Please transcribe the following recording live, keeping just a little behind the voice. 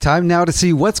Time now to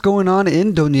see what's going on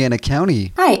in Doña Ana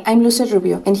County. Hi, I'm Lucia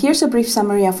Rubio, and here's a brief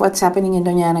summary of what's happening in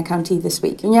Doña Ana County this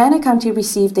week. Doña Ana County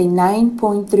received a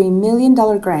 $9.3 million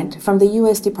grant from the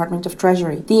U.S. Department of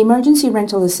Treasury. The emergency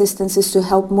rental assistance is to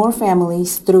help more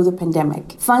families through the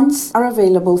pandemic. Funds are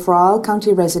available for all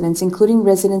county residents, including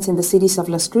residents in the cities of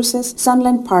Las Cruces,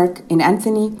 Sunland Park in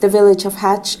Anthony, the village of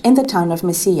Hatch, and the town of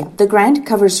Mesilla. The grant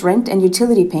covers rent and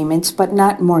utility payments, but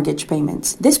not mortgage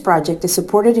payments. This project is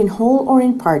supported in whole or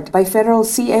in part by federal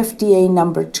CFDA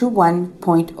number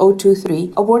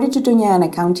 21.023 awarded to Doña Ana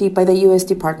County by the U.S.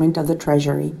 Department of the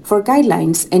Treasury. For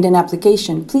guidelines and an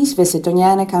application, please visit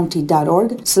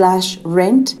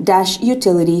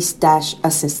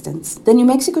doñaanacounty.org/rent-utilities-assistance. The New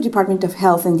Mexico Department of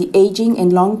Health and the Aging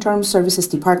and Long-Term Services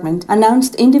Department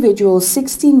announced individuals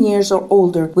 16 years or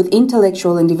older with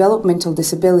intellectual and developmental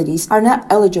disabilities are not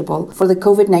eligible for the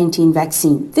COVID-19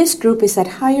 vaccine. This group is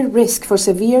at higher risk for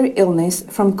severe illness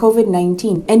from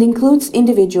COVID-19 and includes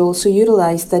individuals who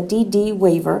utilize the DD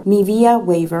waiver, MIVIA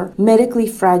waiver, medically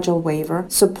fragile waiver,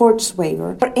 supports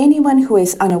waiver, or anyone who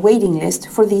is on a waiting list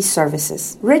for these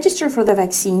services. Register for the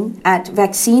vaccine at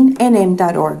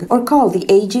vaccinenm.org or call the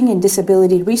Aging and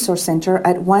Disability Resource Center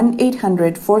at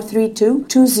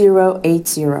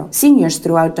 1-800-432-2080. Seniors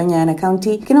throughout Doña Ana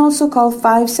County can also call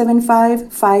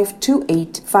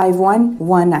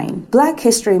 575-528-5119. Black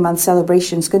History Month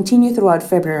celebrations continue throughout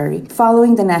February,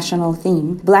 following the national theme,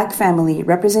 Black Family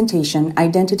Representation,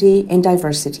 Identity, and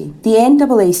Diversity. The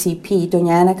NAACP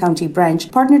Doña Ana County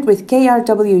branch partnered with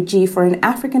KRWG for an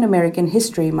African American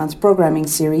History Month programming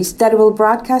series that will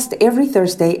broadcast every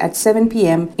Thursday at 7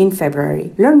 p.m. in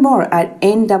February. Learn more at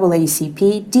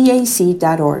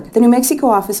naacpdac.org. The New Mexico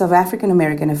Office of African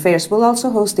American Affairs will also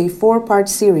host a 4-part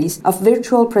series of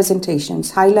virtual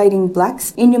presentations highlighting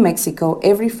Blacks in New Mexico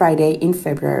every Friday in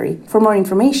February. For more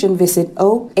information, visit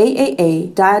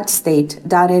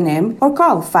oaaa.state.nm or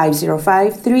call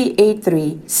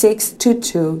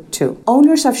 505-383-6222.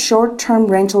 Owners of short-term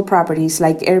rental properties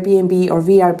like Airbnb or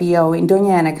VRBO in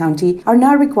Doña Ana County are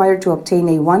now required to obtain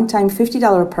a one-time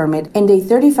 $50 permit and a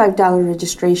 $35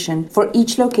 registration for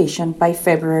each location by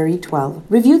February 12.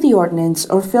 Review the ordinance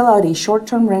or fill out a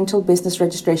short-term rental business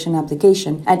registration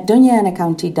application at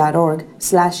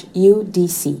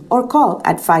doñaanacounty.org/UDC or call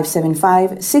at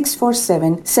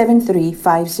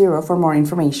 575-647-7350 for more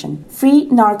information. Free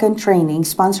Narcan training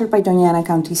sponsored by Doña Ana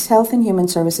County's Health and Human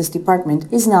Services Department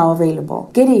is now available.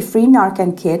 Get a free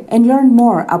Narcan kit and learn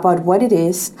more about what it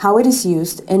is, how it is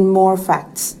used, and more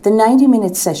facts. The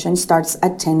 90-minute session starts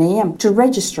at 10 a.m. To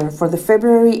register for the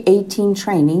February 18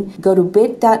 training, go to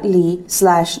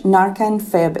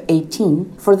bit.ly/NarcanFeb18.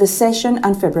 For the session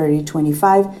on February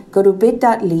 25, go to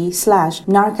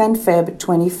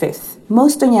bit.ly/NarcanFeb25.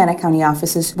 Most Doña Ana County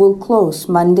offices will close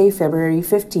Monday, February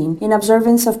 15, in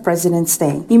observance of President's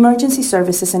Day. Emergency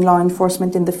services and law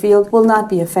enforcement in the field will not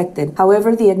be affected.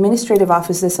 However, the administrative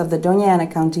offices of the Doña Ana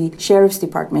County Sheriff's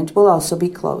Department will also be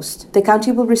closed. The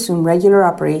county will resume regular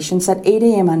operations at 8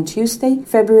 a.m. on Tuesday,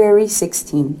 February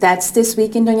 16. That's this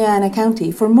week in Doña Ana County.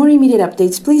 For more immediate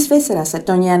updates, please visit us at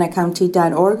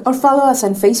doñaanacounty.org or follow us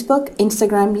on Facebook,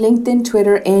 Instagram, LinkedIn,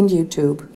 Twitter, and YouTube.